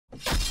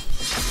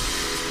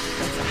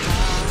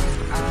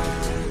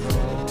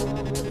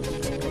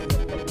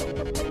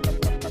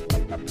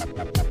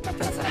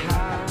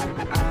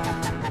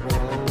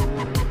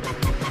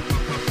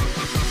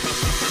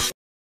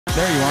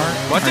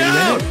Watch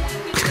out!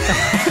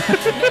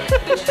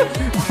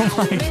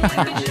 Oh my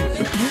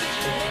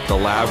god. The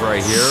lab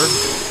right here.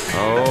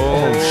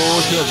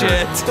 Oh,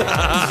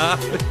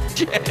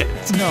 shit.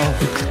 Shit. No.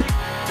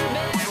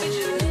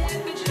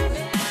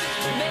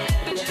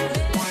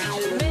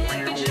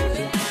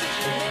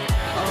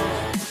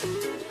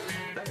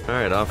 All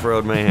right,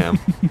 off-road mayhem.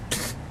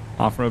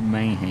 Off-road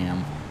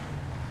mayhem.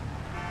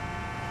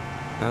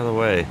 Out of the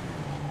way.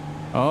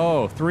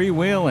 Oh,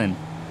 three-wheeling.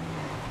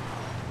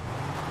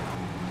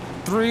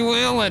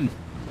 Three-wheeling.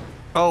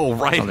 Oh,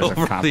 right Oh, there's a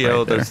over cop the right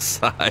other there.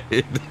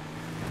 side.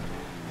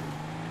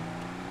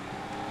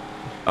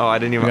 Oh, I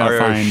didn't even. We gotta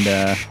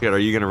find. Shit, are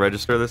you gonna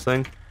register this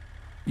thing?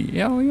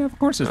 Yeah, well, yeah, of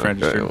course it's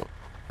registered. well,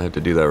 I have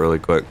to do that really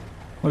quick.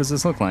 What does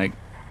this look like?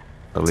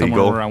 Illegal.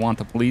 Somewhere where I want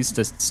the police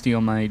to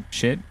steal my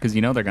shit, because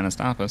you know they're gonna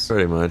stop us.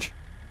 Pretty much.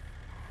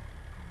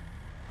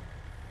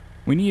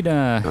 We need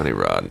Johnny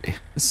Rodney.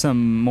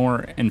 some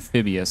more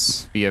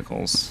amphibious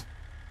vehicles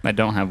that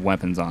don't have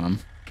weapons on them.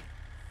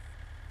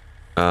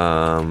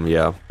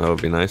 Yeah, that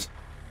would be nice.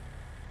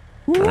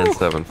 Woo!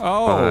 975.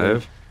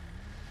 Oh.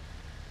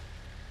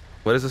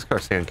 What is this car?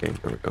 Sand King.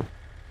 There we go.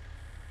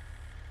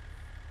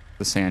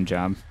 The sand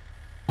job.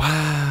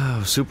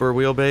 Wow, super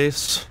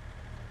wheelbase.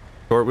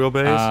 Short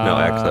wheelbase?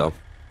 No,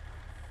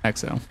 XL.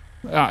 XL.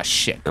 Ah,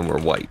 shit. And we're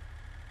white.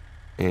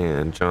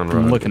 And John I'm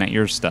Rodney. looking at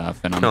your stuff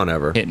and I'm Don't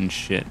ever. hitting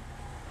shit.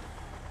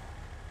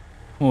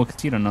 Well,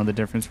 because you don't know the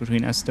difference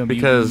between SW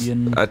Because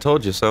and I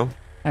told you so.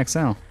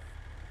 XL.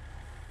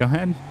 Go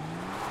ahead.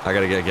 I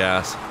gotta get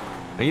gas.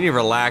 You need to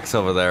relax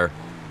over there.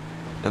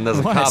 And there's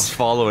a What? cop's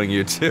following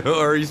you too,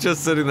 or he's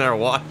just sitting there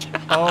watching.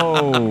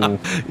 Oh.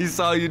 He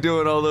saw you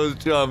doing all those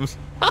jumps.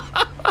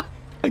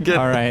 Again.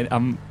 All right,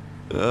 I'm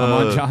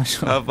on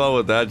Joshua. Have fun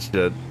with that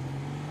shit.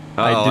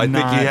 I Oh, I did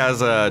think he not-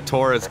 has a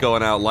Taurus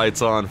going out,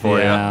 lights on for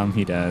you. Yeah,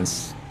 he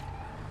does.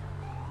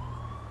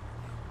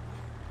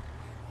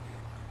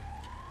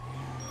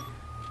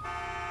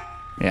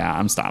 Yeah,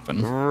 I'm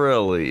stopping.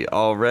 Really?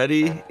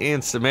 Already?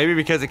 Instant. Maybe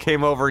because it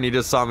came over and he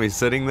just saw me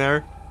sitting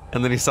there,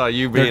 and then he saw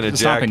you being They're a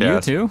stopping you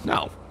jackass. too?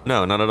 No.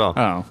 No, not at all.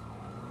 Oh.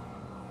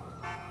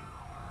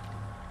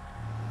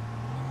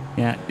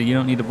 Yeah, you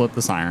don't need to blip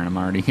the siren. I'm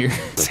already here.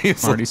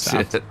 Seems I'm already like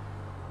stopped. shit.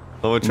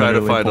 I'm gonna try to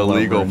Literally find a pulled over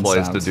legal and place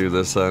to stopped. do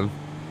this then.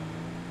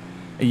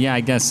 Yeah, I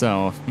guess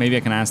so. Maybe I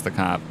can ask the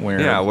cop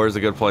where. Yeah, where's a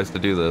good place to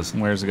do this?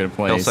 Where's a good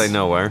place? He'll say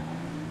nowhere.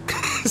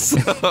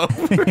 So,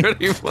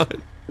 pretty much.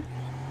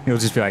 He'll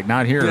just be like,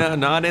 not here. Yeah,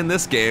 not in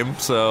this game,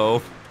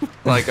 so...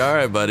 Like,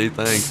 alright, buddy,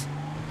 thanks.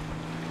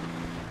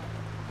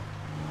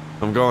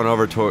 I'm going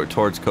over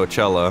towards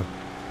Coachella.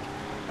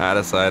 Out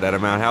of sight, out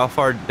of mount. How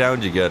far down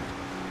did you get?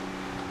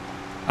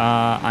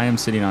 I am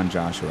sitting on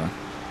Joshua.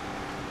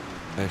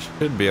 I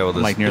should be able to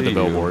Like near the see you.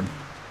 billboard.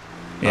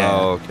 Yeah.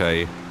 Oh,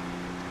 okay.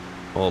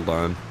 Hold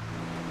on.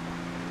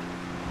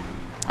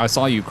 I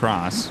saw you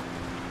cross.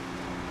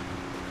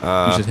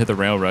 You should hit the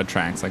railroad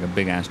tracks like a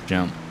big ass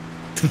jump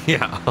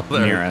Yeah,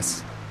 near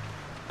us.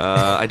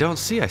 I don't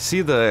see. I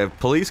see the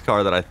police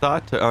car that I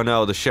thought to... Oh,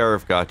 no, the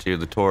sheriff got you,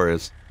 the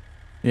Taurus.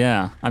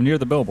 Yeah, I'm near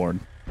the billboard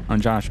on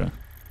Joshua.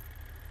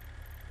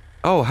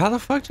 Oh, how the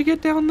fuck did you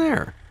get down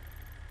there?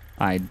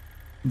 I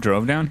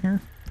drove down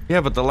here.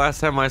 Yeah, but the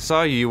last time I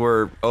saw you, you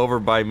were over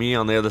by me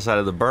on the other side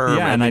of the berm,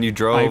 Yeah, and then I, you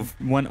drove...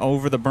 I went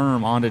over the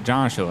berm onto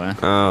Joshua.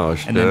 Oh,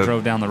 shit. And then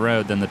drove down the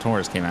road. Then the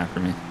Taurus came after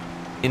me.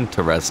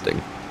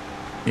 Interesting.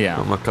 Yeah.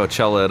 I'm gonna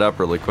Coachella it up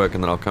really quick,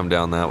 and then I'll come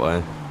down that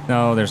way.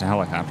 No, there's a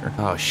helicopter,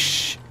 Oh,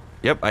 shh.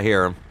 Yep, I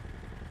hear him.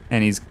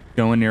 and he's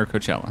going near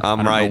Coachella. I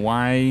don't right. know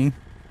why.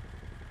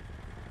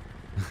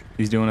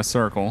 He's doing a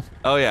circle.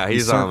 Oh, yeah,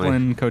 he's on me.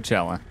 circling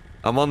Coachella.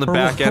 I'm on the Or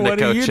back end of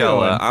what are you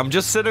Coachella. doing? I'm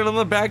just sitting on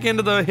the back end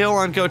of the hill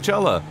on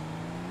Coachella.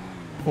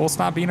 Well,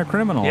 stop being a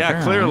criminal. Yeah,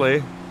 apparently.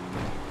 clearly.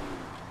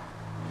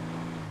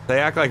 They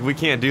act like we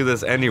can't do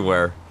this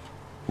anywhere.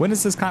 When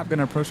is this cop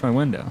gonna approach my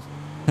window?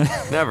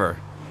 Never.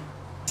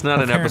 It's not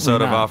an Apparently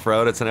episode of not.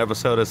 Off-Road, it's an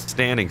episode of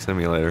Standing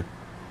Simulator.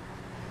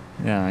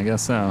 Yeah, I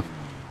guess so.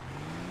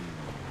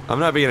 I'm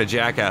not being a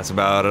jackass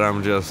about it,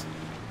 I'm just...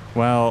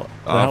 Well,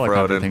 the Off-roading.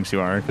 helicopter thinks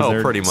you are, because Oh,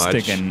 they're pretty much.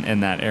 sticking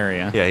in that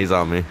area. Yeah, he's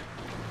on me.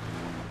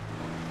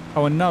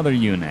 Oh, another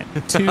unit.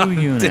 2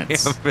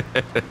 units. Damn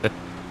it.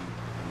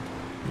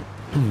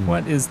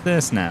 What is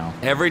this now?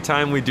 Every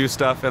time we do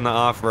stuff in the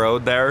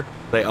off-road there,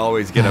 they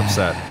always get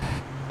upset.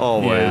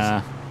 Always.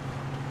 Yeah.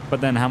 But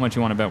then how much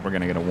you want to bet we're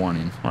going to get a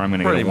warning? Or I'm going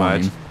to get Pretty a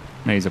warning. much.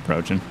 Now he's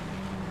approaching.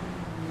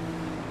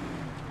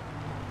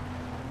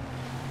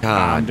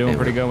 God I'm doing damn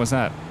pretty it. good. What's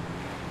that?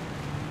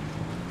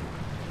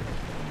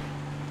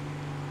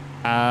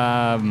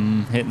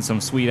 Hitting some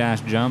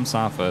sweet-ass jumps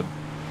off of...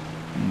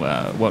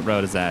 what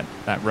road is that?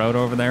 That road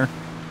over there?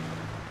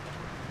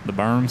 The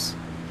berms?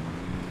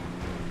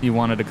 You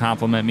wanted to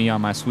compliment me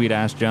on my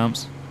sweet-ass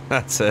jumps?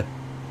 That's it.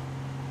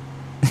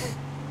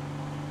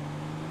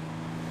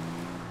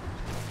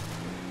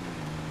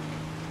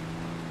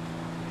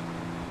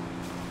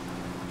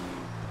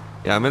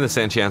 Yeah, I'm in the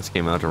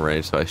Sanchansky Mountain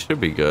Range, so I should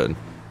be good.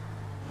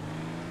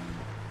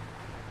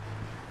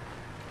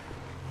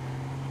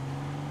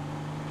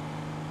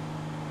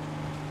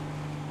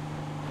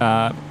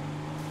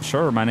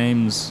 Sure. My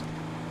name's.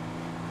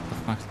 What the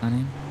fuck's my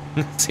name?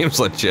 Seems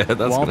legit. That's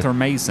Walter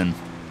Mason.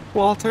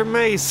 Walter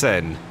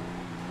Mason.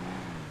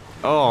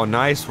 Oh,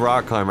 nice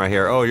rock climb right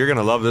here. Oh, you're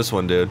gonna love this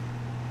one, dude.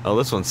 Oh,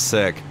 this one's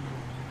sick.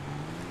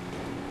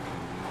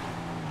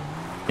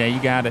 Yeah,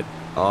 you got it.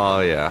 Oh,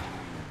 yeah.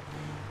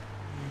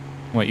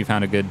 What, you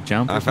found a good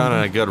jump? I found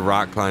a good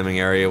rock climbing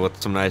area with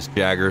some nice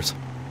jaggers.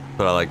 That's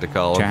what I like to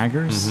call them.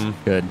 Jaggers?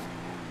 Mm-hmm. Good.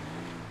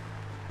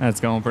 That's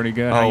going pretty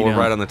good. Oh, we're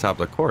right on the top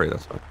of the quarry.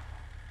 That's fine.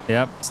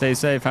 Yep. Stay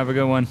safe. Have a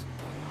good one.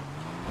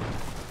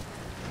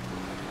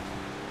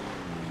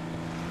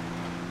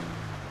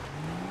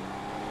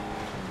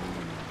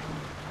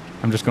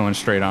 I'm just going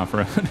straight off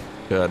road.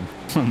 Good.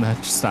 I'm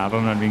not stop.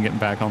 I'm not even getting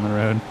back on the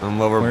road. I'm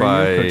over Where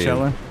by are you,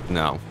 Coachella?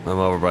 No, I'm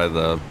over by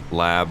the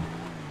lab.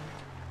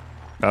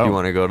 Oh. You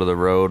want to go to the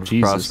road across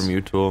Jesus. from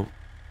U-Tool?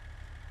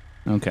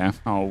 Okay,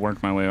 I'll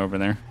work my way over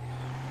there.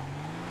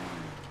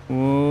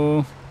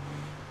 Whoa.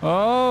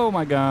 Oh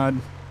my god.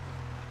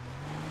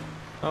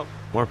 Oh,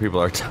 more people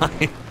are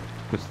dying.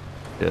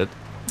 Shit.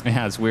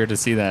 Yeah, it's weird to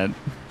see that.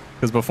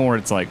 Because before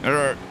it's like,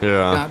 Yeah,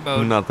 not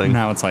boat. nothing.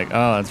 Now it's like,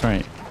 oh, that's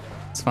right.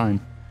 It's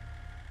fine.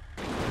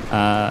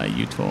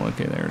 U-Tool.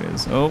 Okay, there it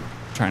is. Oh,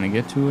 trying to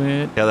get to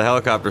it. Yeah, the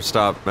helicopter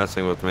stopped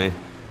messing with me.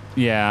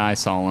 Yeah, I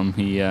saw him.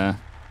 He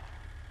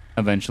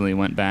eventually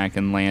went back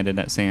and landed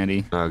at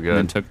Sandy. Oh, good. And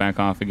then took back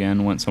off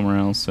again, went somewhere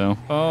else. So,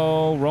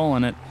 oh,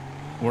 rolling it.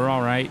 We're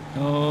all right.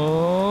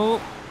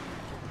 Oh.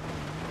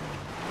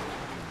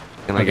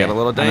 Gonna get a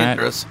little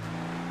dangerous.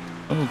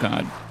 Oh,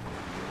 God.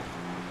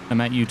 I'm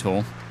at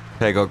U-Tool.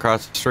 Hey, go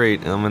across the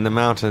street. I'm in the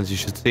mountains. You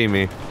should see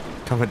me.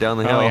 Coming down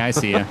the hill. Oh, yeah, I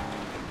see you.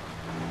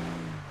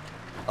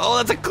 Oh,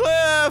 that's a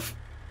cliff!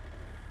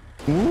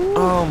 Ooh.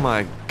 Oh,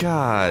 my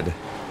God.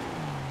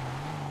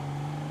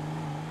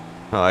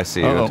 Oh, I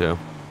see you, too.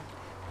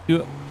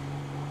 You.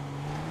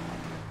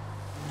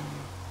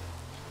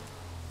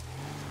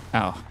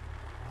 Oh.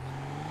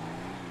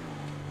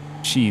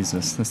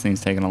 Jesus, this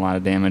thing's taking a lot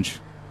of damage.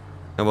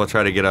 And we'll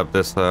try to get up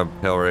this hill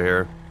right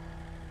here.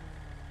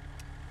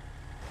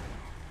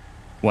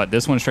 What,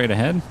 this one straight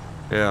ahead?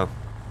 Yeah.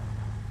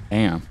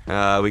 Damn.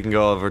 We can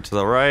go over to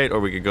the right, or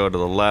we could go to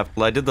the left.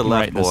 Well, I did the left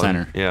Right in the one.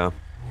 center. Yeah.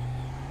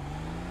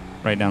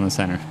 Right down the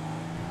center.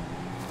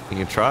 You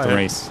can try The it.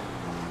 race.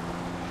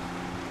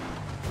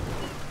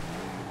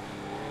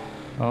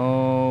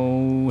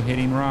 Oh,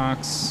 hitting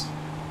rocks.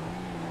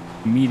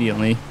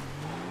 Immediately.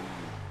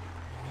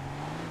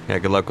 Yeah,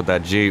 good luck with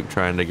that Jeep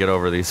trying to get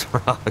over these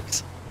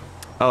rocks.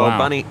 Oh, Wow.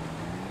 bunny.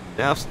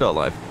 Yeah, I'm still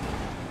alive.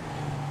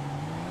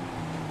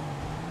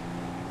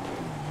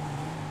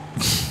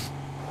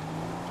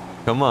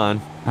 Come on.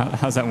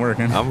 How's that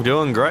working? I'm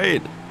doing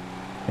great.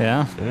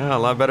 Yeah, Yeah, a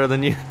lot better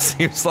than you, it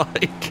seems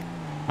like.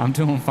 I'm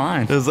doing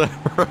fine. Is that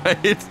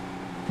right?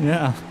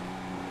 Yeah.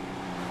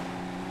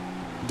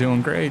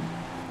 Doing great.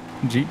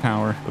 Jeep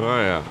power. Oh,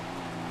 yeah.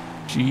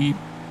 Jeep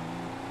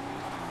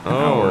Oh,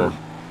 power.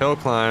 hill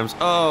climbs.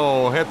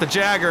 Oh, hit the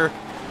Jagger.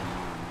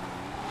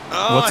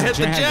 Oh, What's a hit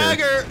the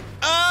Jagger? Jagger.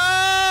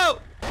 Oh!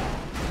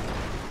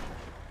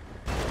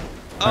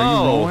 Are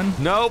you rolling?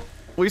 Nope.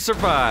 We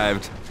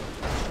survived.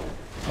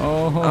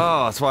 Oh,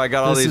 Oh, that's why I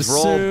got all this these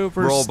is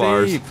super roll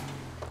bars. steep.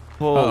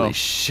 Holy Uh-oh.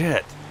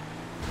 shit.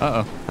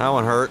 Uh-oh. That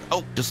one hurt.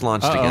 Oh, just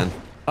launched Uh-oh. again.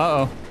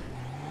 Uh-oh.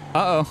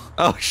 Uh-oh.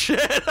 Oh, shit.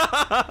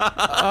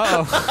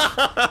 Uh-oh.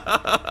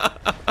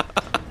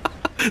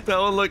 That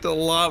one looked a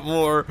lot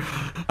more.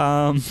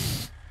 Um,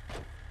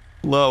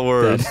 Lot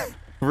worse. Dead.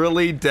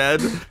 Really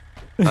dead?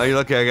 Oh, you're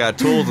lucky I got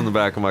tools in the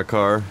back of my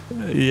car.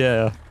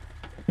 yeah.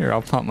 Here,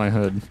 I'll pump my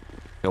hood.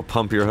 You'll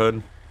pump your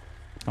hood?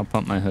 I'll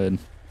pump my hood.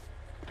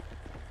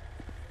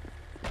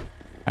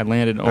 I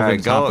landed over All the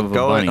top of a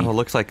bunny. Oh,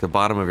 looks like the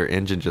bottom of your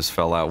engine just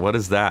fell out. What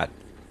is that?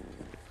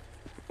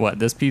 What,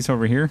 this piece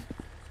over here?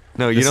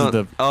 No, you This is don't.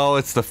 the- Oh,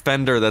 it's the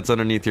fender that's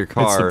underneath your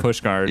car. It's the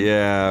push guard.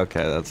 Yeah,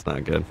 okay, that's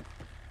not good.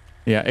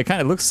 Yeah, it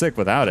kind of looks sick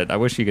without it. I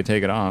wish you could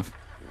take it off.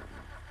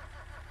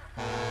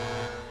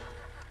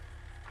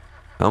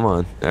 Come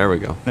on, there we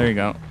go. There you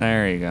go.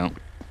 There you go.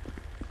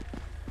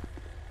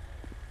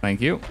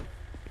 Thank you.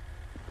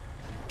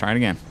 Try it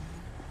again.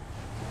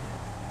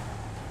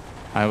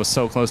 I was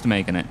so close to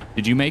making it.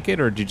 Did you make it,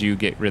 or did you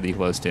get really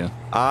close to?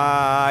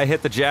 I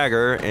hit the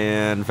Jagger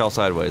and fell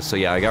sideways. So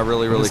yeah, I got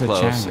really, really is a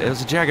close. Jagger? It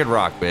was a jagged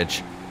rock,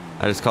 bitch.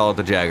 I just call it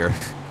the Jagger.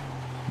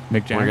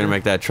 Mick Jagger? We're gonna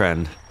make that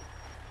trend.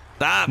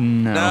 Stop!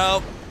 No.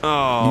 Nope.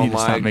 Oh You need to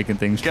my stop making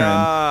things trend.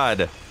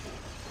 God!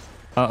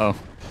 Uh-oh.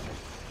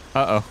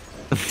 Uh-oh.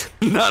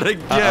 Not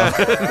again!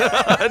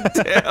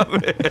 Damn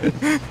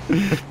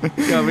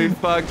it! Got me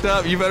fucked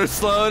up. You better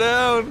slow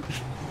down.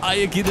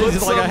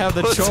 It's like I have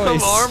the put choice.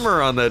 some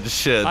armor on that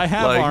shit. I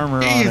have like, armor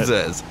on it.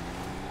 Jesus.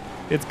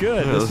 It's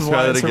good. Yeah, This let's is try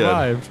why that it again.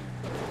 survived.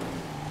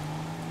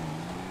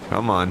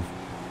 Come on.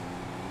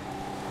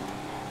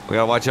 We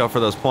gotta watch out for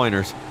those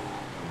pointers.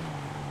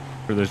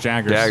 For those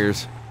Jaggers.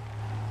 Daggers.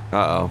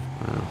 Uh-oh.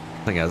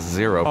 I think it has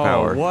zero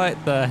power. Oh,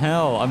 what the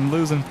hell? I'm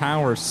losing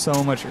power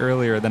so much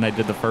earlier than I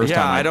did the first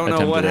Yeah, time I don't know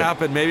what attempted it.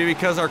 happened. Maybe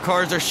because our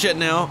cars are shit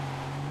now.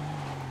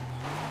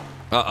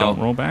 Uh-oh. Don't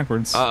roll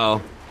backwards.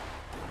 Uh-oh.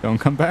 Don't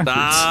come backwards.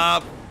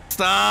 Stop!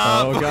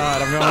 Stop! Oh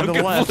god, I'm going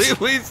to the left.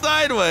 Completely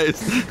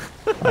sideways.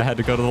 I had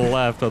to go to the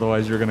left,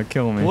 otherwise you're gonna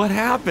kill me. What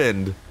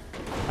happened?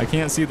 I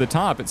can't see the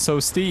top. It's so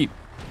steep.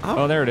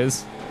 Oh, there it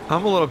is.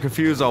 I'm a little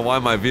confused on why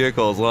my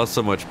vehicle has lost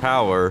so much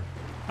power.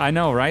 I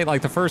know, right?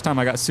 Like the first time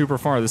I got super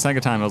far. The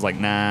second time I was like,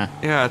 nah.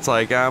 Yeah, it's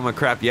like I'm gonna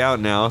crap you out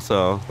now.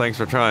 So thanks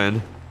for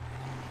trying.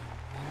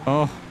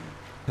 Oh.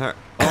 Oh,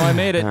 I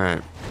made it. All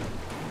right.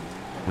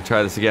 We'll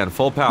try this again.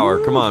 Full power.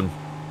 Woo. Come on.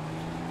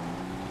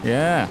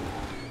 Yeah.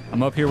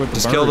 I'm up here with the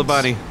Just birds. kill the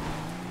bunny.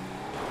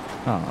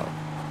 Oh.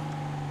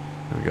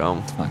 There we go.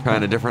 Fuck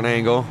Trying that. a different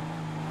angle.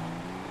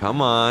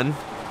 Come on.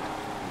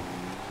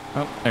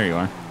 Oh, there you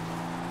are.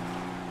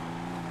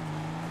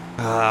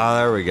 Ah,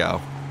 there we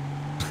go.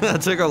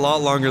 That took a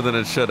lot longer than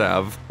it should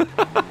have.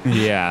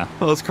 Yeah.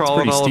 I was crawling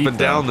pretty all up steep, and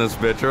down though. this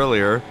bitch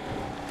earlier.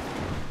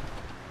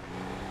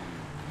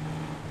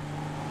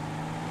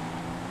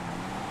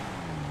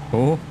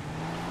 Oh. All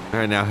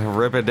right, now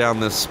rip it down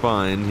this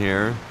spine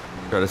here.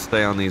 Try to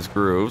stay on these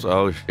grooves.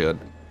 Oh shit.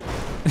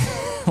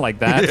 Like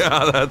that?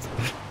 Yeah, that's.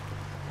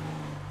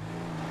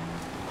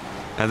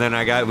 And then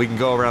we can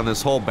go around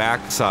this whole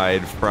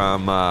backside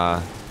from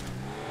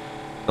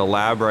the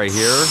lab right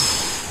here.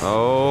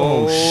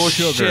 Oh,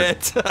 sugar.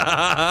 shit.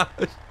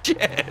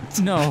 Shit.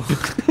 No.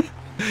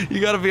 You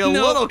gotta be a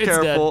No, little it's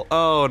careful.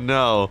 Oh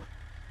no.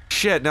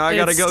 Shit, now I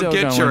gotta It's go still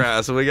get your going.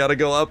 ass and we gotta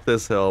go up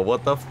this hill.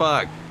 What the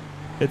fuck?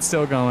 It's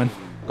still going.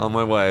 On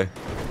my way.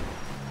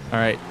 All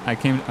right.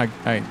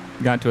 I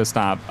got to a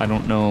stop. I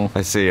don't know.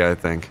 I see you, I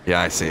think.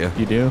 Yeah, I see you.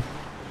 You do?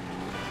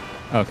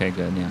 Okay,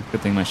 good. Yeah.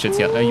 Good thing my shit's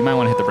yellow. You might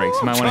want to hit the brakes.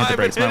 You might want to hit the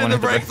brakes. You might want to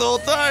hit the brakes. the whole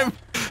time.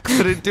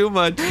 I didn't do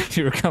much.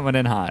 You were coming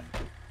in hot.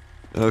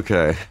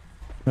 Okay.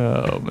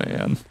 Oh,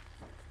 man.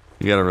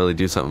 You gotta really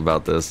do something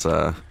about this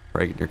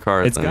breaking your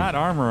car It's thing. got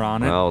armor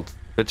on it. Well, it's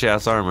bitch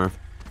ass armor.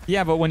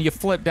 Yeah, but when you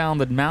flip down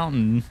the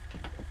mountain,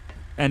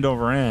 end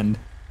over end,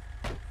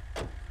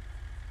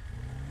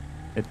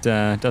 it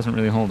doesn't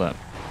really hold up.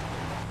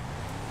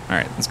 All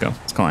right, let's go.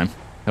 Let's climb.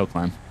 Hill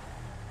climb.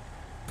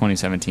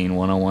 2017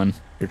 101.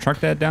 Your truck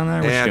dead down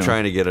there? Yeah, I'm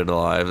trying to get it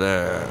alive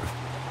there.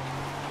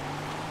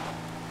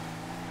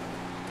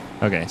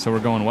 Okay, so we're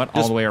going what?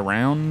 All Just the way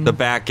around? The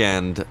back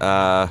end,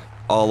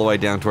 all the way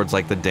down towards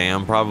like the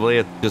dam probably.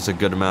 It's just a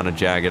good amount of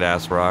jagged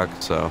ass rock,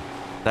 so.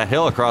 That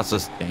hill across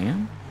this,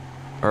 Dam?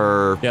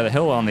 or Yeah, the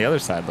hill on the other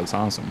side looks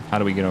awesome. How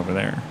do we get over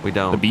there? we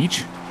don't. The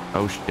beach?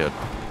 Oh shit.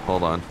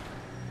 Hold on.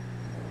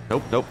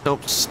 Nope, nope,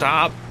 nope.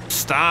 Stop.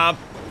 Stop.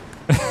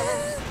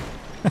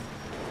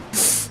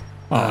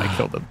 Oh, I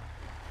killed him.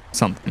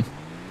 Something.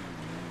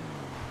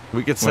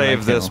 We could What did I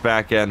save this kill?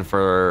 back end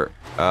for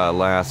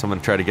last. I'm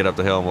gonna try to get up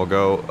the hill and we'll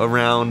go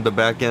around the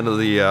back end of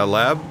the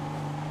lab.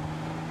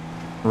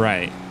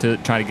 Right, to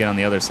try to get on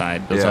the other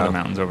side. Those Yeah. other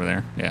mountains over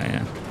there. Yeah, yeah.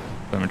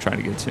 I'm gonna try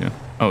to get to.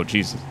 Oh,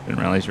 Jesus. Didn't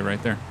realize you're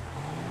right there.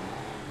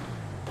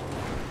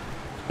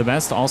 The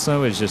best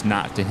also is just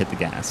not to hit the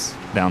gas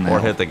down there. Or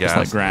hit the Just gas.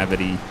 like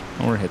gravity.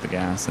 Or hit the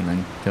gas and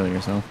then kill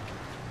yourself.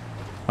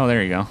 Oh,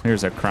 there you go.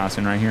 Here's a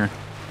crossing right here.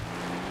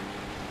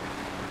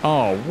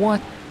 Oh,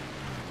 what?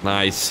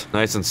 Nice.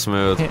 Nice and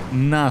smooth. Hit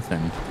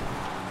nothing.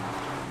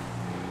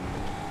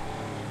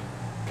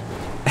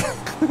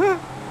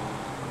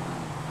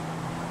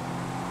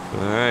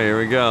 Alright, here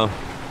we go.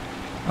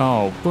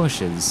 Oh,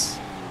 bushes.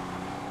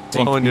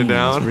 Slowing you Take me,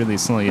 down? just really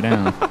slow you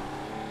down.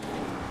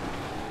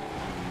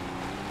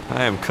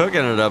 I am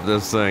cooking it up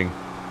this thing.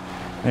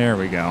 There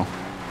we go.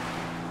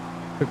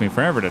 Took me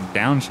forever to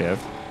downshift.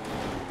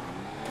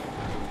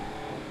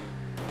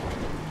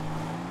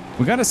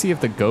 We gotta see if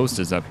the ghost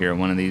is up here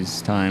one of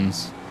these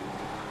times.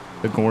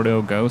 The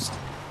Gordo ghost.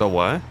 The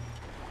what?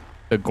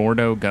 The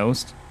Gordo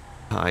ghost.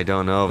 I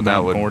don't know if That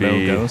that would Gordo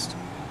be ghost.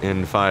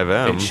 in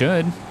 5M. It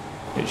should.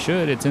 It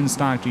should. It's in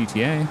stock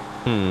GTA.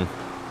 Hmm.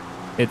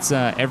 It's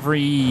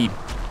every,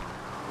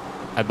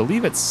 I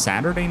believe it's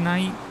Saturday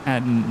night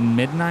at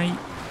midnight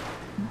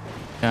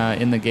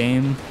in the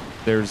game.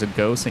 There's a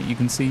ghost that you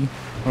can see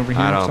over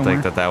here I don't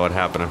somewhere. think that would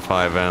happen in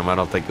 5M. I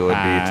don't think it would be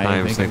I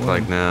time think it synced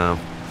like would. now.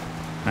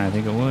 I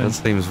think it would. That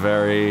seems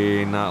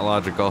very not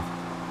logical.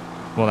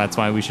 Well, that's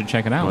why we should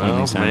check it out one of Well,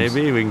 these times.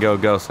 maybe we can go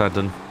ghost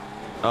hunting.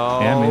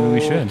 Oh, Yeah, maybe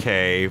we should.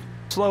 Okay.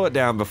 Slow it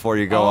down before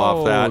you go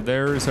off that.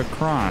 There's a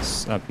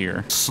cross up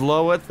here.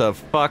 Slow it the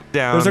fuck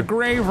down. There's a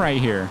grave right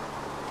here.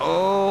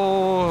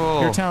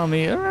 Oh. You're telling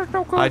me there's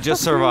no ghost I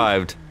just up here?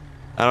 survived.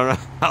 I don't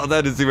know how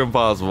that is even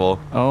possible.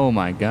 Oh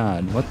my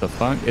god, what the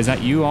fuck? Is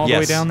that you all the way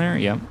Yes. down there?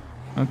 Yep.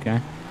 Okay.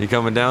 You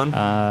coming down?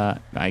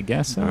 I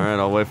guess so. All right,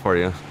 I'll wait for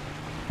you.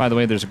 By the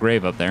way, there's a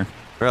grave up there.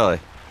 Really?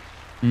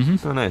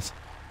 Mm-hmm. Oh, nice.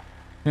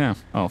 Yeah.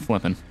 Oh,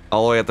 flipping.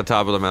 All the way at the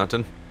top of the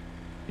mountain?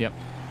 Yep.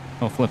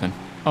 Oh, flipping.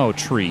 Oh,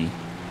 tree.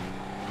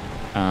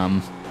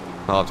 I'll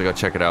have to go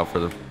check it out for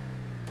the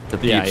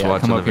peeps Yeah,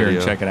 watching come the up here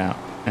video. and check it out.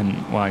 And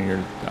while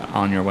you're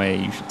on your way,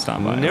 you should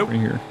stop by Nope. over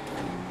here.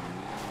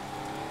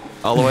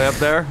 All the way up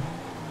there?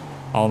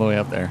 All the way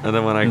up there. And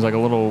then when I... There's like a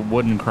little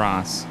wooden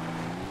cross.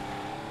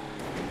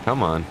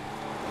 Come on.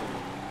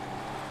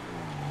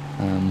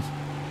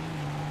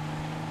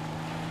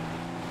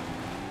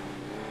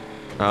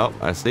 Oh,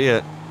 I see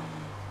it.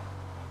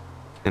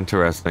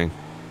 Interesting.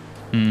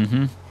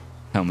 Mm-hmm.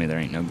 Tell me there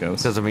ain't no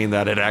ghost. Doesn't mean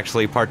that it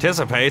actually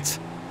participates.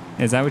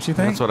 Is that what you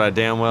think? That's what I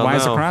damn well know. Why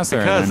is the cross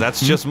there? Because then?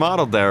 that's just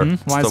modeled there.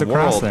 It's Why is the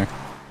cross world. there?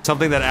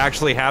 Something that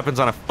actually happens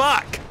on a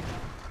fuck.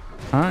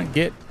 Huh?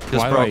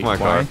 Just broke my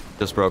car.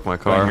 Just broke my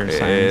car.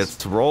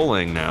 It's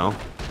rolling now.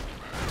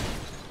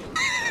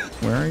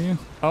 Where are you?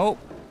 Oh,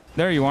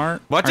 there you are.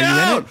 Watch are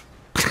out!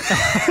 You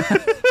in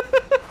it?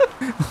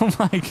 Oh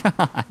my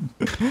god!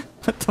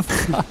 What the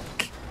fuck?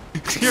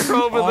 You're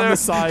over on there. the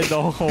side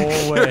the whole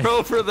way. You're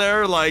over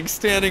there, like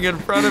standing in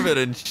front of it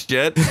and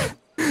shit.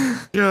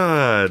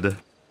 God.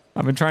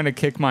 I've been trying to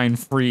kick mine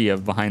free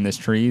of behind this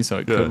tree so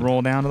it could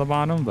roll down to the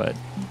bottom, but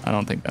I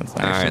don't think that's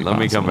actually All right, let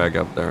me come back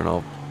up there and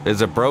I'll.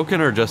 Is it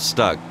broken or just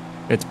stuck?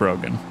 It's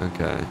broken.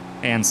 Okay.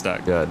 And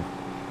stuck. Good.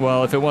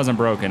 Well, if it wasn't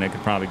broken, it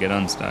could probably get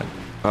unstuck.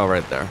 Oh,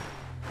 right there.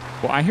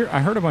 Well, I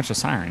heard a bunch of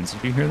sirens.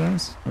 Did you hear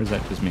those? Or is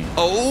that just me?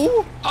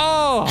 Oh!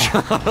 Oh!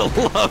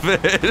 I love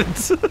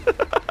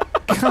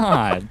it.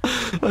 God.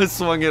 I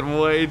swung it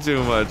way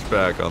too much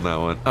back on that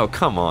one. Oh,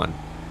 come on.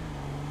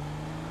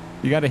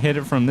 You got to hit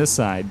it from this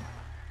side.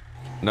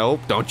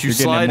 Nope, don't you You're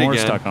slide getting it more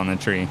again. stuck on the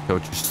tree.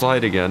 Don't you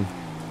slide again.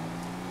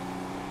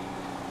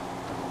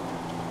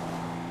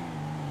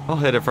 I'll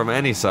hit it from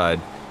any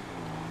side.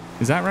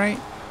 Is that right?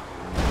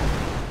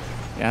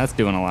 Yeah, that's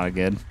doing a lot of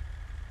good.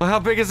 Well, how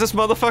big is this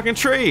motherfucking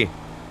tree?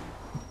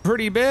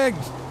 Pretty big.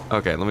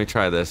 Okay, let me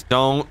try this.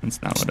 Don't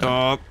That's not what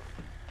stop.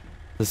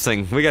 This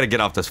thing, we gotta get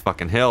off this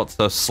fucking hill. It's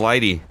so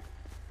slidey.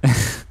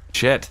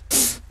 Shit.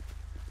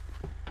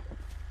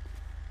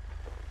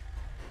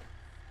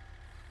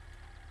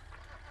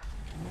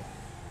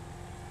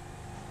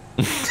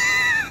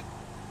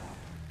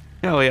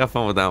 Yeah, we have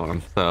fun with that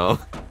one, so.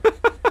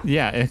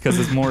 Yeah, because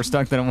it's more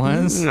stuck than it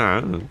was.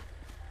 No.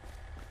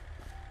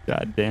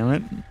 God damn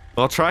it.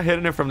 Well, try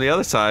hitting it from the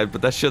other side,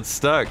 but that shit's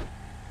stuck.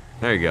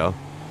 There you go.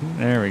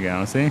 There we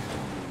go. See?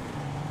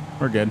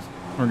 We're good.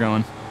 We're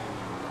going.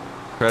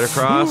 Right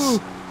across.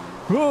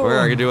 Whoa. Or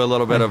I could do a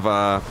little bit of,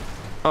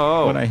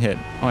 oh. What'd I hit?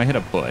 Oh, I hit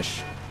a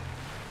bush.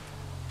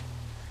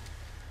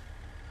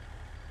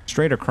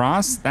 Straight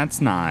across?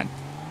 That's not.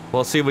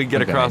 Well, see if we can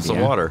get a good across the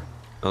idea. water.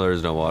 Oh, there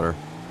is no water.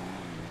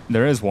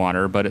 There is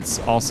water, but it's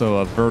also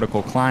a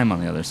vertical climb on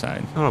the other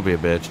side. Oh, don't be a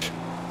bitch.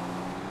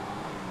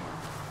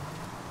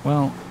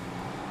 Well,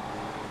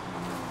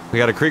 We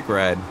got a creek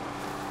ride.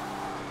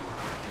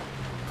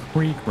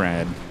 creek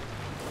red.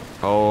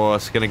 Oh,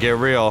 it's gonna get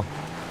real.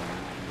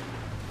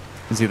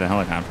 You see the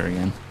helicopter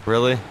again.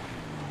 Really?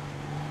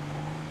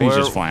 He's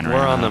just flying around.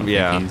 We're I on don't the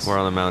think we're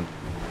on the mount.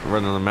 We're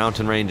on the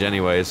mountain range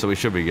anyway, so we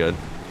should be good.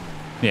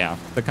 Yeah,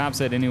 the cop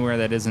said anywhere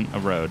that isn't a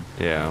road.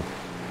 Yeah.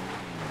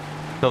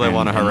 Till they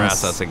want to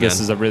harass us again. This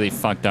is a really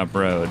fucked up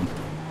road.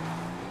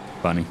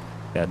 Bunny,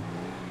 dead.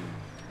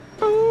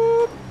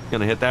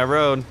 Gonna hit that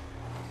road.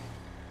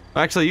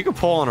 Actually, you can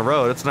pull on a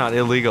road. It's not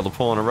illegal to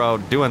pull on a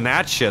road. Doing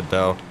that shit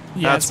though,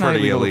 Yeah, that's it's not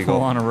pretty illegal. illegal. To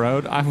pull on a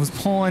road. I was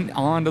pulling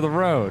onto the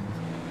road.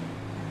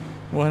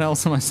 What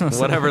else am I supposed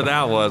to Whatever do?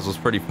 that was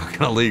pretty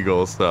fucking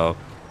illegal. So.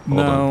 Hold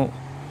on. No.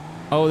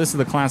 Oh, this is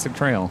the classic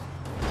trail.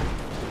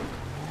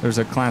 There's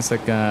a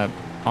classic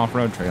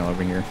off-road trail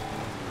over here.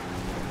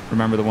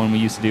 Remember the one we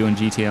used to do in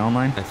GTA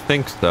Online? I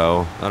think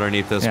so.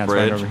 Underneath this Yeah, it's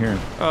bridge. right over here.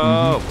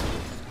 Oh.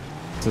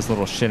 It's this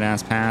little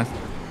shit-ass path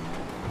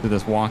through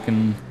this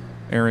walking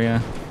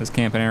area, this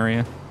camping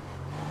area.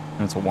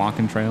 And it's a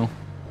walking trail.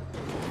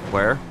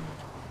 Where?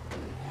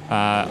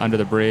 Under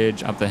the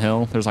bridge, up the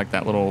hill. There's like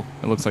that little,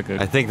 it looks like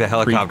a I think the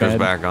helicopter's bed.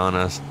 back on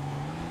us.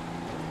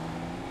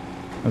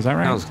 Is that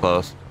right? That was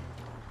close.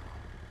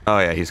 Oh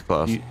yeah, he's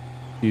close. Do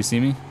you see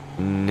me?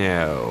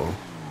 No.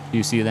 Do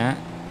you see that?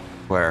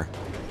 Where?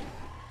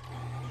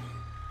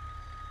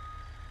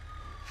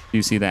 Do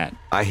you see that?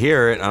 I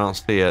hear it. I don't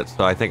see it.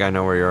 So I think I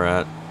know where you're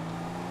at.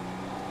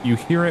 You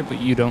hear it,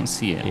 but you don't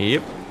see it.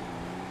 Yep.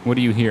 What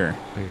do you hear?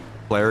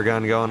 Flare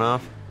gun going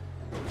off.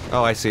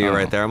 Oh, I see you Oh.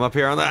 right there. I'm up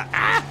here on the.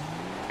 Ah!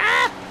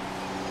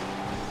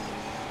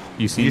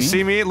 You see You me?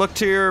 see me? Look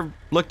to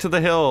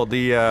the hill,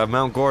 the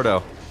Mount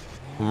Gordo.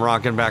 I'm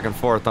rocking back and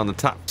forth on the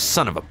top.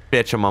 Son of a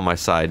bitch! I'm on my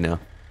side now.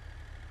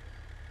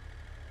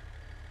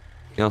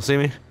 You don't see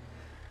me?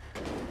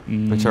 Let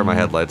me turn my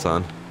headlights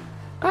on.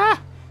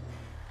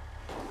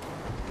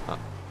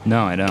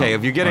 No, I don't. Okay,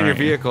 if you get in Where your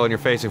are you? vehicle and you're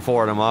facing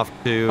forward, I'm off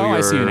to Oh, your.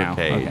 I see you now.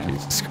 Okay, Okay.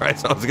 Jesus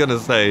Christ! I was gonna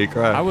say,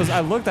 crap.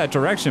 I looked that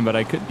direction,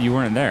 but you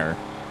weren't there.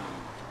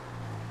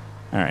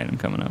 All right, I'm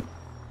coming up.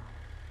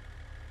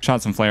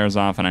 Shot some flares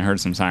off, and I heard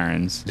some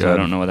sirens, so I Good.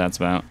 don't know what that's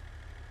about.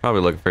 Probably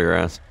looking for your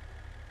ass.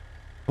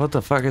 What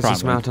the fuck is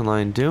this Probably. mountain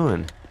lion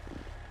doing?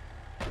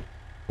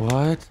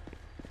 What?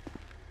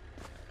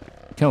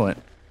 Kill it.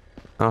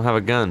 I don't have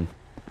a gun.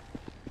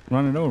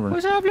 Run it over.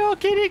 What's up, little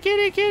kitty,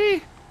 kitty,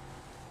 kitty?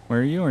 Where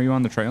are you? Are you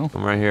on the trail?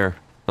 I'm right here. To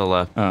the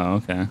left. Oh,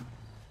 okay.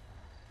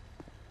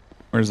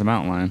 Where's the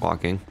mountain lion?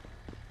 Walking.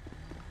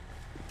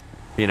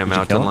 Being a Did you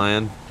mountain kill it?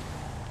 lion.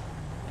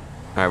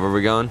 Alright, where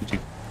we going? Did you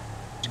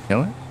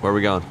kill it? Where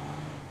we going?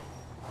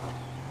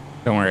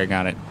 Don't worry, I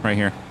got it. Right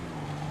here.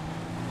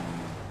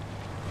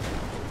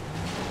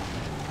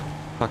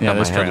 Fuck Yeah, up my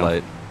this trail.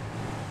 headlight.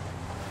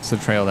 It's the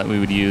trail that we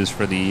would use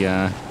for the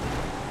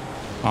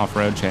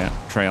off-road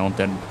trail,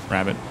 Dead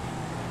Rabbit.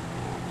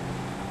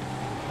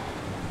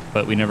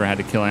 But we never had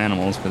to kill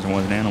animals because there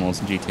wasn't animals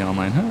in GTA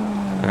Online.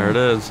 There it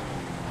is.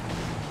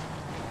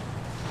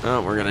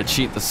 Oh, we're gonna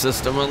cheat the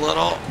system a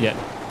little. Yeah.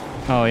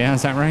 Oh yeah,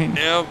 is that right?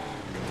 Yep.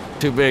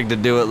 Too big to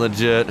do it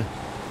legit.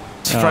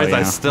 Surprised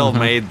I still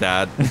made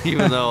that,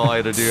 even though I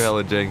had to do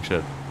hella jank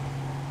shit.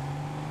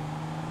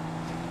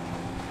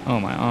 Oh,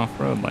 my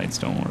off-road lights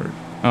don't work.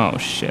 Oh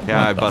shit.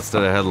 Yeah, I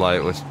busted a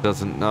headlight, which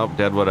doesn't. Nope,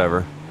 dead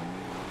whatever.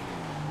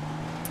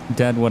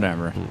 Dead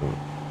whatever.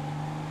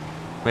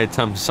 Made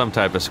some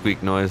type of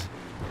squeak noise.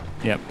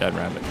 Yep, Dead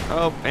Rabbit.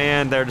 Oh,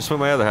 and there just went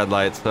my other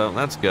headlights, so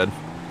that's good.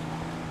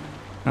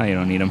 Oh, you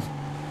don't need them.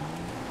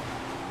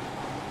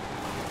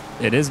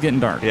 It is getting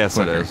dark. Yes,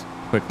 quicker, it is.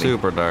 Quickly.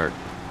 Super dark.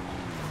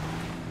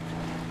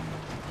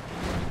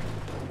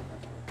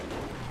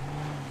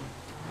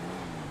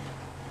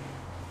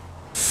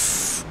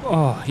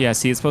 Oh, yeah,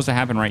 see, it's supposed to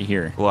happen right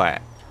here.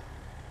 What?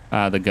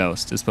 The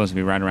ghost is supposed to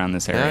be right around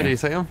this area. Yeah, do you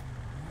see him?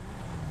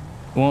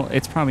 Well,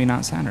 it's probably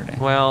not Saturday.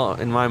 Well,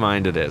 in my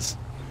mind, it is.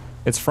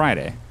 It's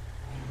Friday.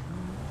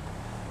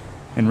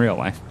 In real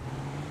life.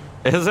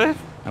 Is it?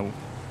 Oh,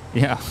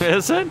 yeah.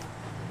 Is it?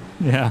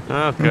 Yeah.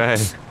 Okay.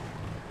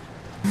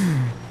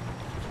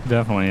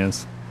 Definitely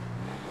is.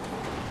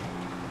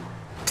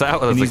 That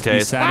It was the needs to be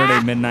case.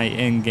 Saturday midnight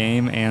in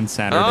game and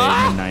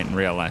Saturday midnight in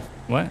real life.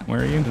 What?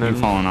 Where are you? You're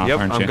falling off, Yep,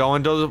 aren't I'm you?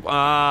 going to the.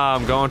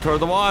 I'm going toward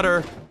the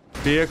water.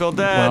 Vehicle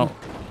dead. Well,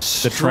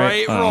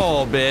 straight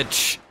roll,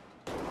 bitch.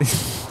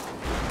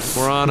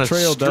 We're on the a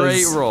trail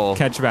straight does roll.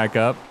 catch back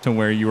up to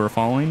where you were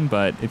falling,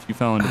 but if you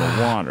fell into the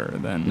water,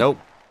 then Nope.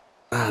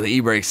 The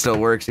e-brake still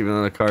works even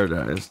though the car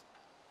dies.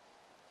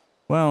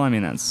 Well, I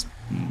mean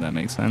that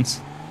makes sense.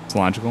 It's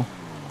logical.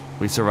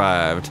 We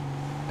survived.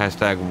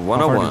 Hashtag How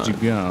far 101. did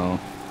you go?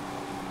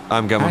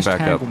 I'm coming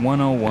back up.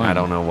 101. I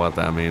don't know what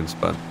that means,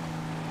 but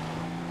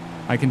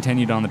I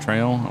continued on the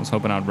trail. I was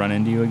hoping I'd run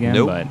into you again,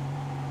 Nope. but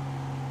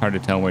hard to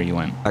tell where you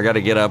went. I got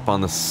to get up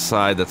on the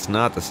side that's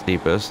not the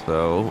steepest,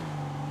 so.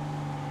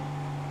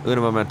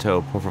 Uno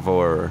momento, por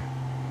favor.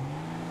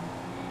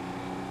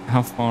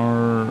 How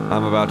far?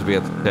 I'm about to be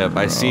at the tip.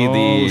 I see Oh,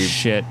 the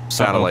shit.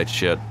 satellite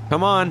shit.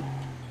 Come on.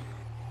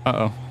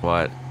 Uh-oh.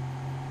 What?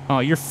 Oh,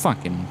 you're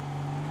fucking...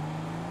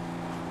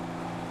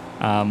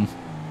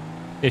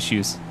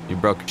 Issues. You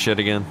broke shit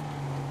again?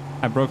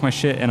 I broke my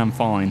shit and I'm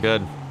falling.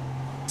 Good.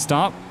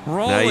 Stop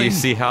rolling. Now you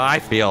see how I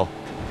feel.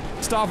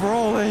 Stop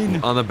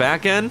rolling. On the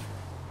back end?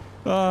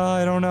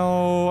 I don't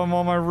know. I'm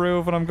on my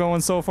roof and I'm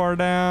going so far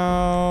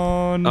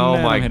down. Oh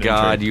And my I'm hitting a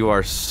god, tree. you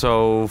are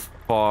so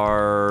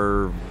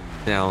far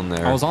down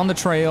there. I was on the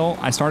trail.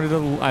 I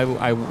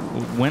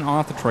went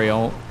off the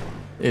trail.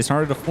 It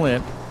started to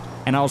flip,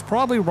 and I was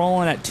probably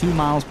rolling at 2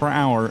 miles per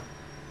hour.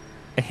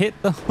 I hit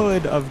the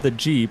hood of the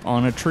Jeep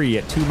on a tree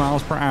at 2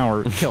 miles per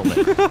hour. Killed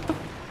it.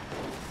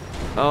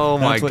 Oh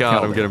my That's what god,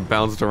 killed I'm it. getting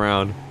bounced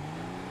around.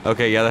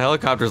 Okay, yeah, the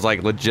helicopter's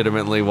like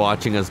legitimately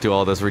watching us do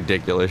all this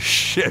ridiculous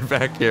shit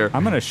back here.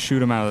 I'm gonna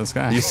shoot him out of the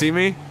sky. You see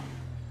me?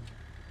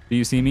 Do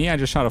you see me? I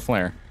just shot a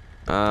flare.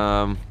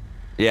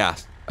 Yeah,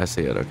 I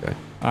see it, okay.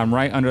 I'm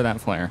right under that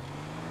flare.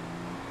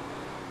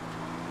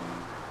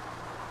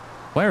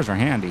 Flares are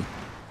handy.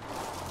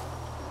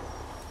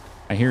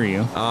 I hear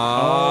you.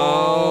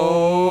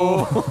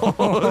 Oh,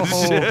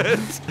 shit.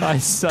 I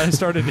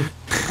started.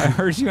 I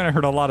heard you and I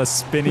heard a lot of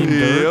spinning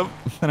dirt. Yep.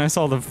 Then I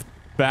saw the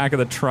back of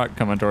the truck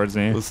coming towards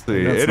me. Let's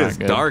see. That's It not is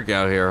good. dark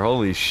out here.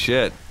 Holy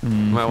shit.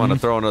 Might want to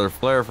throw another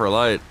flare for a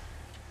light.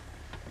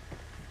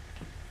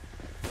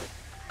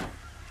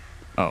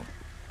 Oh,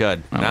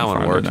 Good. That That went one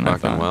farther works than I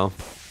fucking thought. well.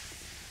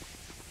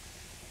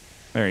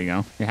 there you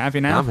go. You happy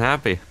now? I'm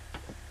happy.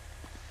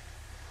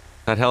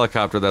 That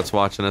helicopter that's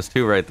watching us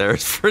too right there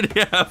is pretty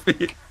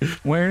happy.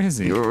 Where is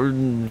he?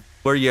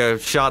 Where you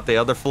shot the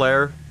other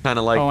flare, kind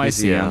of like. Oh, I this-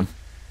 see yeah. him.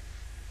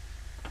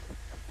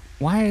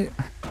 Why?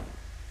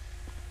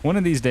 One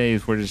of these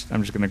days,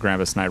 I'm just gonna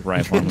grab a sniper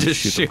rifle and Just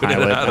shoot shoot the it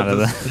pilot out of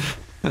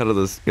the. out of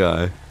the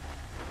sky.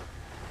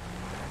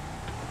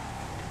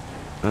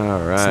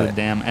 All It's the right.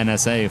 damn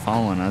NSA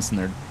following us in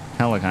their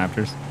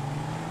helicopters.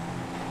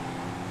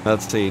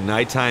 Let's see.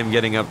 Nighttime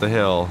getting up the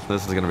hill.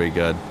 This is gonna be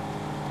good.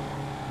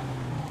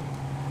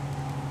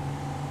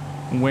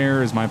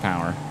 Where is my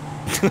power?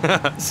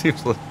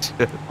 Seems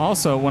legit.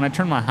 Also, when I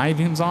turn my high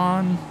beams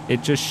on,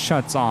 it just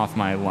shuts off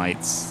my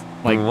lights.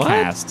 Like What?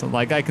 cast.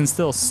 Like I can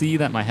still see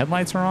that my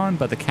headlights are on,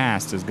 but the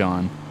cast is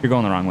gone. You're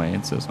going the wrong way.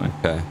 It's this way.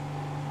 Okay.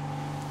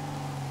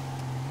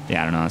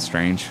 Yeah, I don't know. It's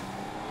strange.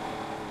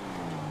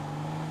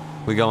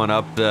 We going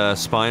up the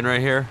spine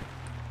right here?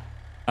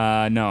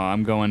 No,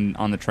 I'm going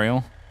on the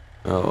trail.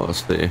 Oh,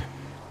 let's see.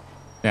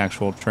 The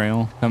actual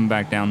trail. Coming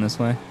back down this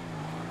way.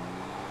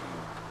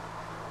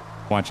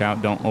 Watch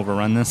out. Don't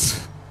overrun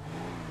this.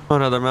 Oh,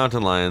 another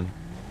mountain lion.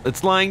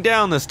 It's lying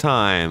down this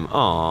time.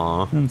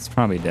 Aw. It's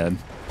probably dead.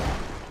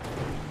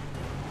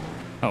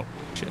 Oh,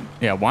 shit.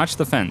 Yeah, watch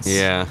the fence.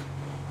 Yeah.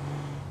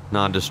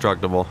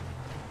 Non-destructible.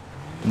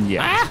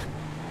 Yeah.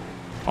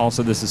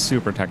 Also, this is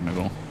super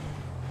technical.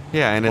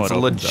 Yeah, and Oh, it's it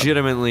opens up.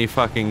 legitimately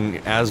fucking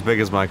as big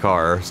as my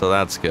car, so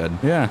that's good.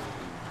 Yeah.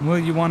 Well,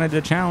 you wanted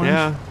a challenge.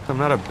 Yeah, I'm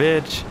not a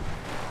bitch.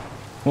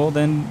 Well,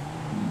 then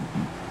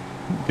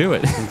do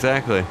it.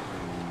 Exactly.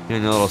 You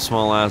know, little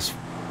small ass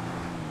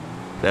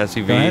Go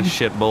SUV ahead.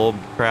 shit bulb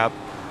crap.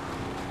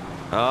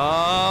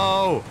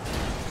 Oh!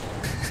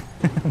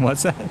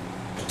 What's that?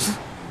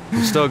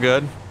 I'm still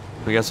good.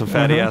 We got some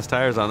fatty Uh-huh. ass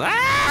tires on.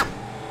 Ah!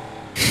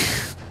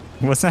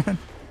 What's that?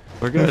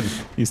 We're good.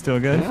 You still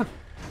good? Yeah.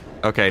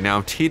 Okay, now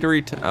I'm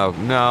teetery. Oh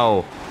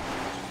no.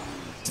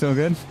 Still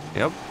good?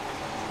 Yep.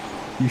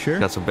 You sure?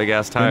 Got some big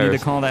ass Do I need tires.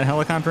 to call that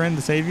helicopter in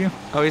to save you?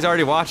 Oh, he's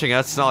already watching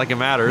us. It's not like it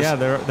matters. Yeah,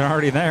 they're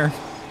already there.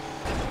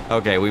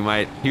 Okay,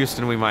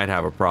 Houston, we might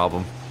have a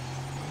problem.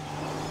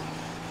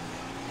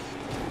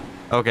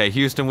 Okay,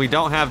 Houston, we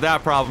don't have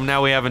that problem.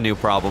 Now we have a new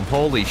problem.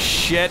 Holy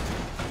shit.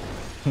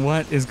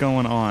 What is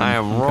going on? I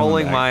am I'm coming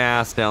rolling back. my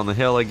ass down the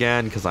hill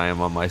again because I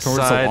am on my Towards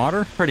side. the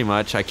water? Pretty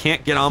much. I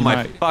can't get on You my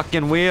might-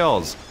 fucking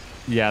wheels.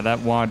 Yeah,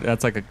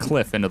 that's like a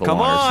cliff into the Come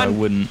water, on. so I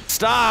wouldn't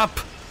Stop.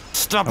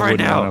 Stop right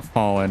wouldn't now. want to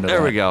fall into There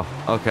that. we go.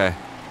 Okay.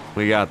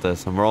 We got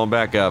this. I'm rolling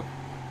back up.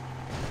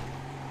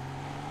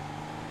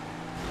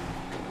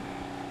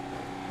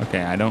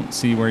 Okay, I don't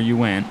see where you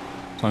went,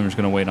 so I'm just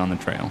gonna wait on the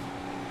trail.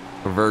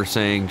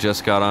 Reversing.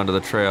 Just got onto the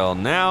trail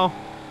now.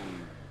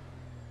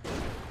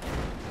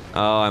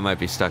 Oh, I might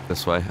be stuck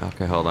this way.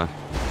 Okay, hold on.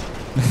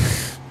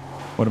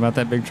 What about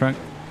that big truck?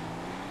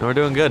 No, we're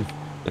doing good.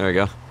 There we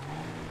go.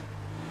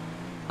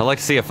 I'd like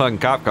to see a fucking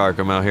cop car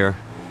come out here.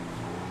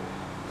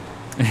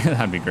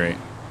 That'd be great.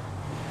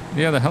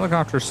 Yeah, the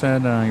helicopter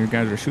said you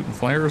guys are shooting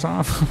flares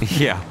off.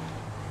 Yeah.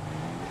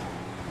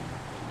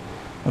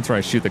 That's where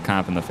I shoot the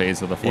cop in the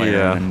face with a flare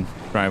Yeah. and then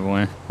drive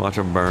away. Watch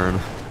them burn.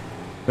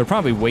 They're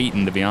probably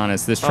waiting, to be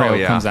honest. This trail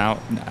yeah. comes out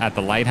at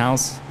the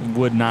lighthouse.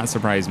 Would not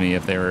surprise me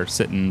if they were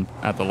sitting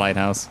at the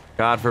lighthouse.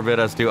 God forbid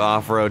us do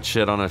off-road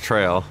shit on a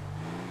trail.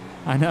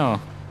 I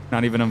know.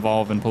 Not even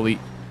involved in police.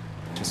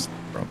 Just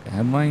broke a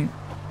headlight.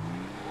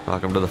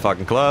 Welcome to the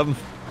fucking club.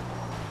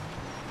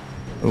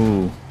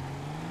 Ooh.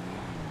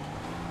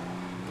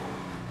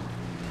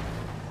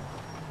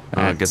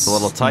 It gets a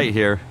little tight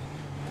here.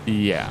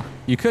 Yeah.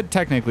 You could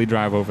technically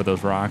drive over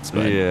those rocks,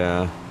 but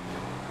Yeah.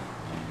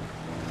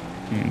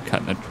 you're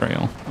cutting a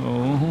trail.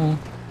 Oh.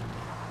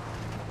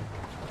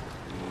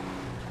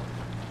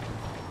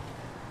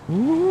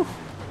 Ooh.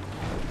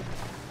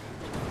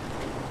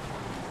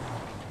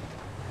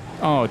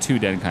 Oh, 2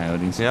 dead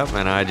coyotes. Yep,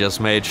 and I just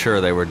made sure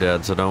they were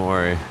dead, so don't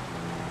worry.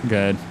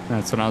 Good.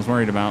 That's what I was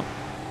worried about.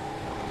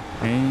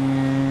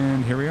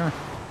 And here we are.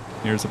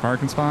 Here's the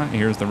parking spot.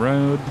 Here's the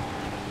road.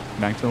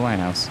 Back to the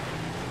lighthouse.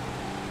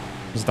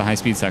 This is the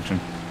high-speed section.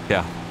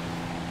 Yeah.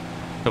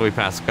 Till we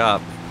pass the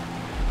cop.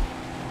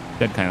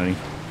 Dead coyote.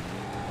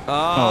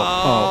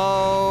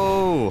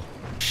 Oh!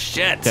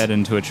 Shit! Dead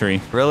into a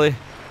tree. Really?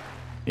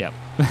 Yep.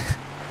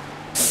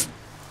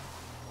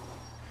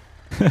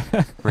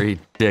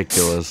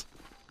 Ridiculous.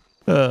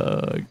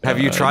 God. Have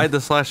you tried the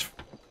slash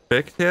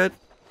fix yet?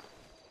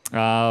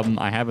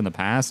 I have in the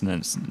past, and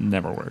it's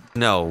never worked.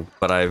 No,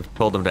 but I've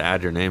told them to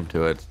add your name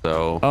to it,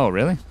 so Oh,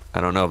 really?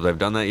 I don't know if they've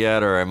done that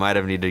yet, or I might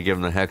have needed to give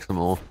them the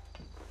hexamal.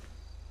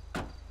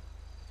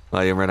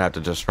 Well, you're gonna have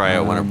to just try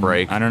it when it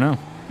breaks. I don't know.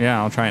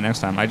 Yeah, I'll try it next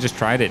time. I just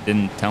tried it.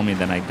 Didn't tell me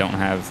that I don't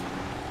have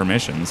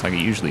permissions like it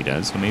usually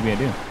does, so maybe I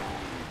do.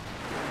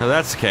 If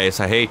that's the case,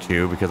 I hate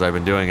you because I've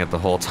been doing it the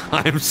whole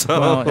time, so...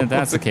 Well, if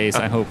that's the case,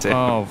 I hope... Damn.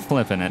 Oh,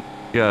 flipping it.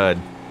 Good.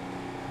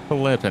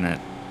 Flipping it.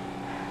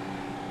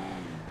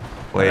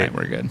 Wait. All right,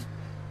 we're good.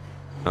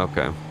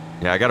 Okay.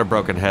 Yeah, I got a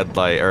broken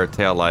headlight, or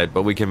tail light,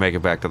 but we can make it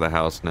back to the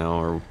house now,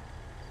 or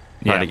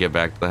try Yeah. to get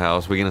back to the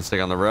house. We gonna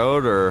stick on the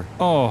road, or...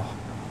 Oh.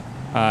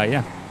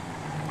 Yeah.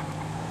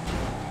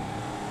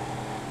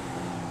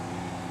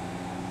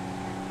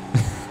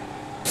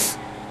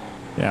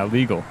 Yeah,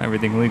 legal.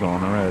 Everything legal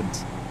on the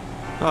roads.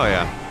 Oh,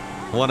 yeah.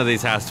 One of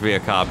these has to be a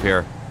cop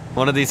here.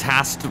 One of these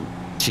has to...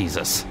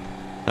 Jesus.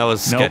 That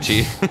was Nope.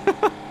 sketchy.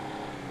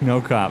 No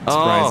cop,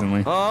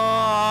 surprisingly.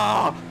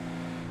 Oh!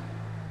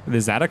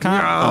 Is that a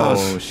cop?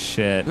 Yes. Oh,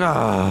 shit.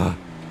 Ah.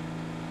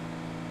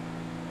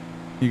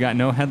 You got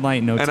no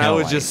headlight, no taillight. And I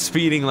was just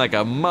speeding like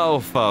a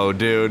mofo,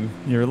 dude.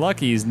 You're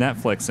lucky he's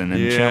Netflixing and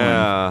chilling.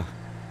 Yeah.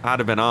 I'd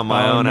have been on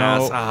my Oh, own no.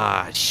 ass.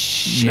 Ah,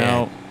 shit.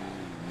 No.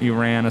 You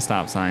ran a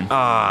stop sign.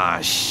 Ah,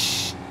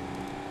 shh.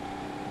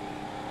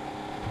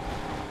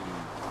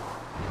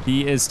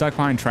 He is stuck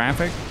behind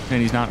traffic,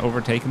 and he's not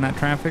overtaking that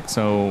traffic,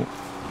 so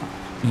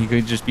he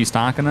could just be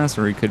stalking us,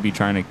 or he could be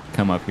trying to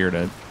come up here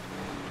to...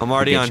 I'm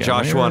already get on you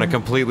Joshua on a there.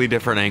 completely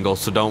different angle,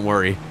 so don't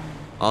worry.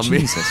 I'll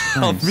Jesus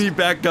I'll Christ. be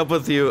back up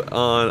with you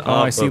on... Oh,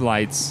 I see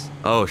lights.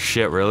 Oh,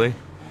 shit, really?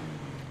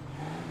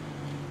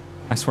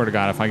 I swear to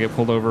God, if I get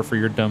pulled over for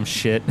your dumb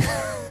shit...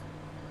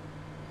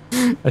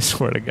 I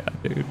swear to God,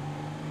 dude.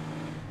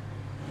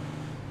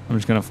 I'm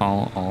just gonna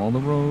follow all the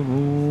road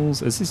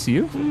rules. Is this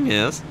you?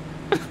 Yes.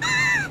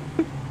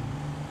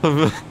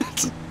 I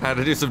had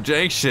to do some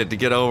jank shit to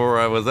get over where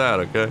I was at,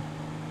 okay?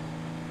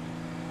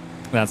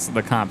 That's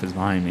the cop is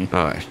behind me.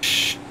 Oh,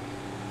 shh.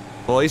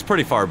 Well, he's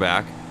pretty far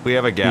back. We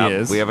have a gap. He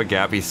is. We have a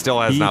gap. He still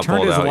has not He turned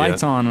pulled his out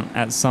lights yet. on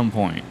at some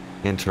point.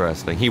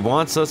 Interesting. He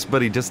wants us,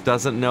 but he just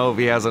doesn't know if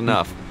he has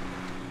enough.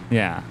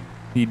 Yeah.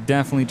 He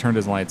definitely turned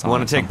his lights on.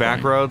 Want to take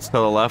back roads to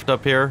the left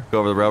up here? Go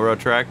over the railroad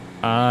track?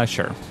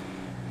 Sure.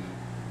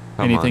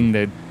 Come Anything on.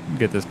 to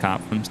get this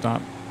cop from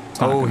stop.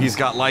 Oh, he's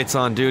got lights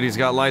on, dude. He's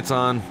got lights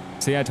on.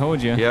 See, I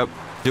told you. Yep.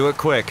 Do it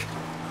quick.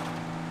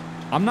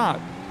 I'm not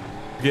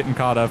getting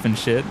caught up in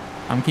shit.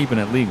 I'm keeping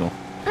it legal.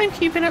 I'm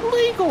keeping it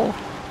legal.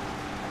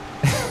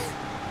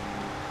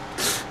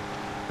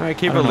 All right,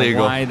 keep I don't it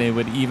legal. know why they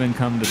would even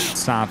come to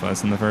stop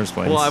us in the first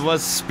place. Well, I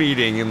was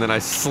speeding, and then I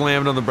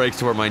slammed on the brakes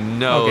to where my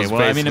nose okay,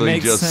 well, I mean, it basically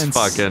makes just sense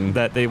fucking...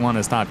 that they want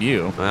to stop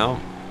you. Well,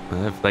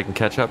 if they can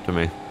catch up to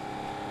me.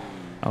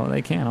 Oh,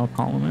 they can. I'll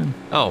call them in.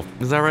 Oh,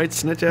 is that right,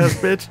 snitch-ass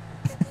bitch?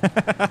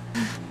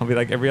 I'll be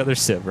like every other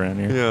sip around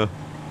here. Yeah.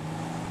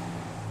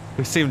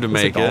 We seem to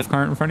There's make a golf it.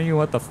 cart in front of you?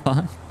 What the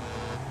fuck?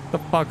 Get the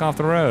fuck off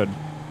the road.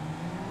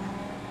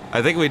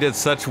 I think we did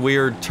such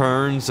weird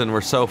turns and we're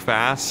so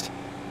fast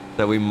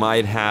that we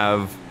might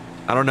have...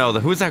 I don't know.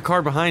 Who's that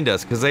car behind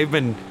us? Because they've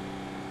been...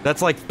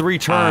 That's like 3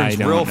 turns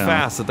don't real know.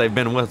 fast that they've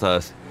been with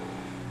us.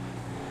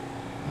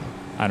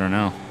 I don't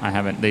know. I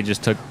haven't. They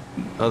just took.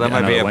 Oh, that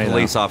might be a another way,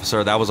 police though.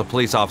 officer. That was a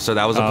police officer.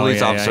 That was a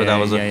police officer. That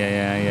was a...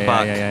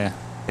 Yeah. Fuck.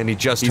 And he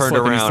just He's turned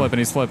slipping, around.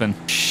 He's slipping.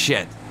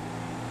 Shit.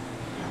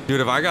 Dude,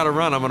 if I gotta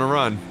run, I'm gonna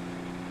run.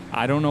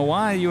 I don't know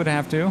why you would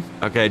have to.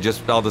 Okay,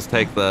 I'll just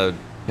take the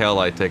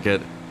taillight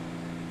ticket.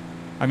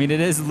 I mean, it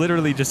is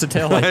literally just a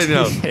I know.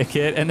 taillight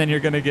ticket, and then you're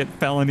gonna get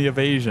felony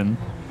evasion.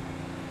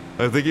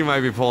 I think he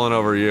might be pulling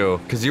over you.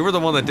 Because you were the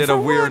one that did a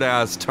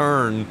weird-ass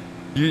turn.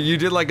 You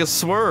did like a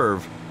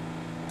swerve.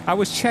 I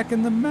was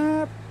checking the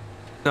map.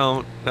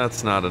 No,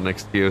 that's not an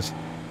excuse.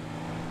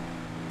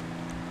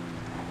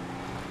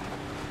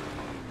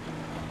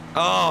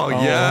 Oh,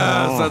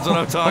 yes, that's what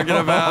I'm talking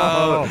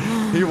about.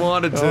 He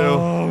wanted to.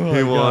 Oh,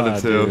 He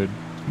wanted to. Dude.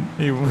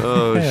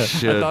 Oh,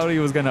 shit. I thought he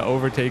was gonna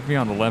overtake me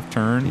on the left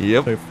turn.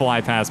 Yep. To fly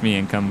past me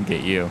and come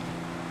get you.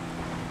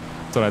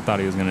 That's what I thought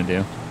he was gonna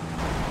do.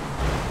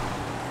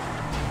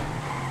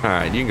 All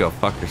right, you can go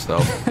fuck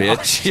yourself,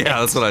 bitch. Yeah,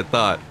 that's what I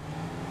thought.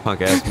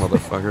 Punk ass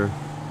motherfucker.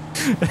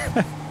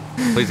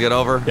 Please get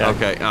over. Yeah.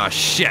 Okay. Oh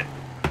shit.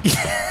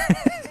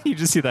 You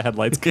just see the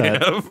headlights cut.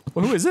 Yeah.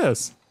 Well, who is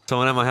this?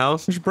 Someone at my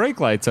house? There's brake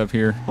lights up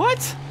here.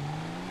 What?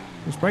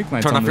 There's brake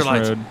lights Turn on off your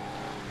this lights. road.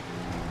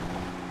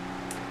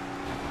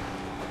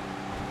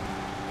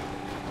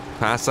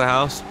 Past the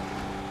house?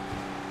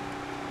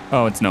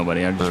 Oh, it's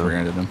nobody. I just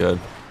rear-ended them. Good.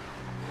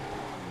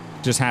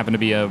 Just happened to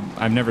be a.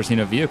 I've never seen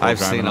a vehicle I've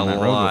driving seen a on that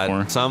road lot.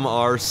 before. Some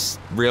are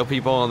real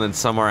people, and then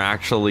some are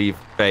actually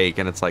fake.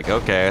 And it's like,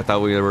 okay, I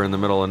thought we were in the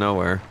middle of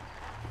nowhere.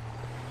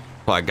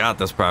 Well, I got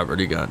this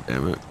property. God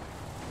damn it!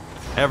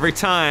 Every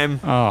time,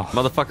 Oh.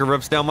 motherfucker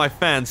rips down my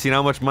fence. You know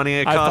how much money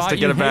it I costs thought to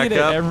get you it back hate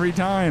up? every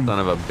time. Son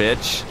of a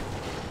bitch.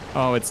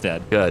 Oh, it's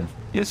dead. Good.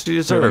 Yes, you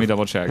So deserve. let me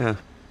double check. Yeah.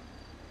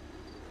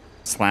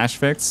 Slash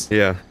fix?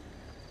 Yeah.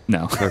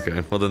 No.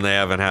 Okay. Well, then they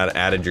haven't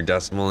added your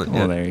decimal in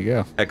Well, yet. there you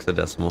go.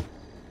 Hexadecimal.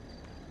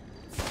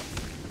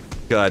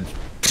 Good.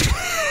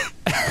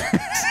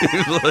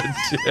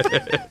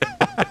 Legit.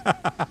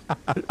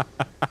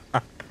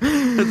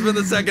 It's been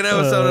the second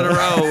episode in a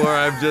row where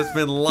I've just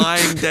been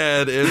lying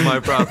dead in my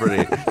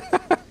property.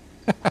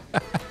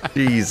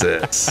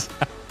 Jesus.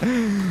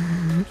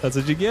 That's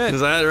what you get.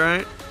 Is that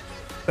right?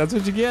 That's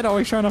what you get.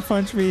 Always trying to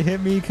punch me,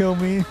 hit me, kill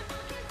me.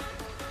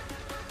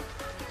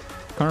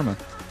 Karma.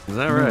 Is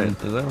that right?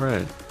 Is that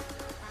right?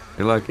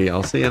 You're lucky.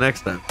 I'll see you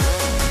next time.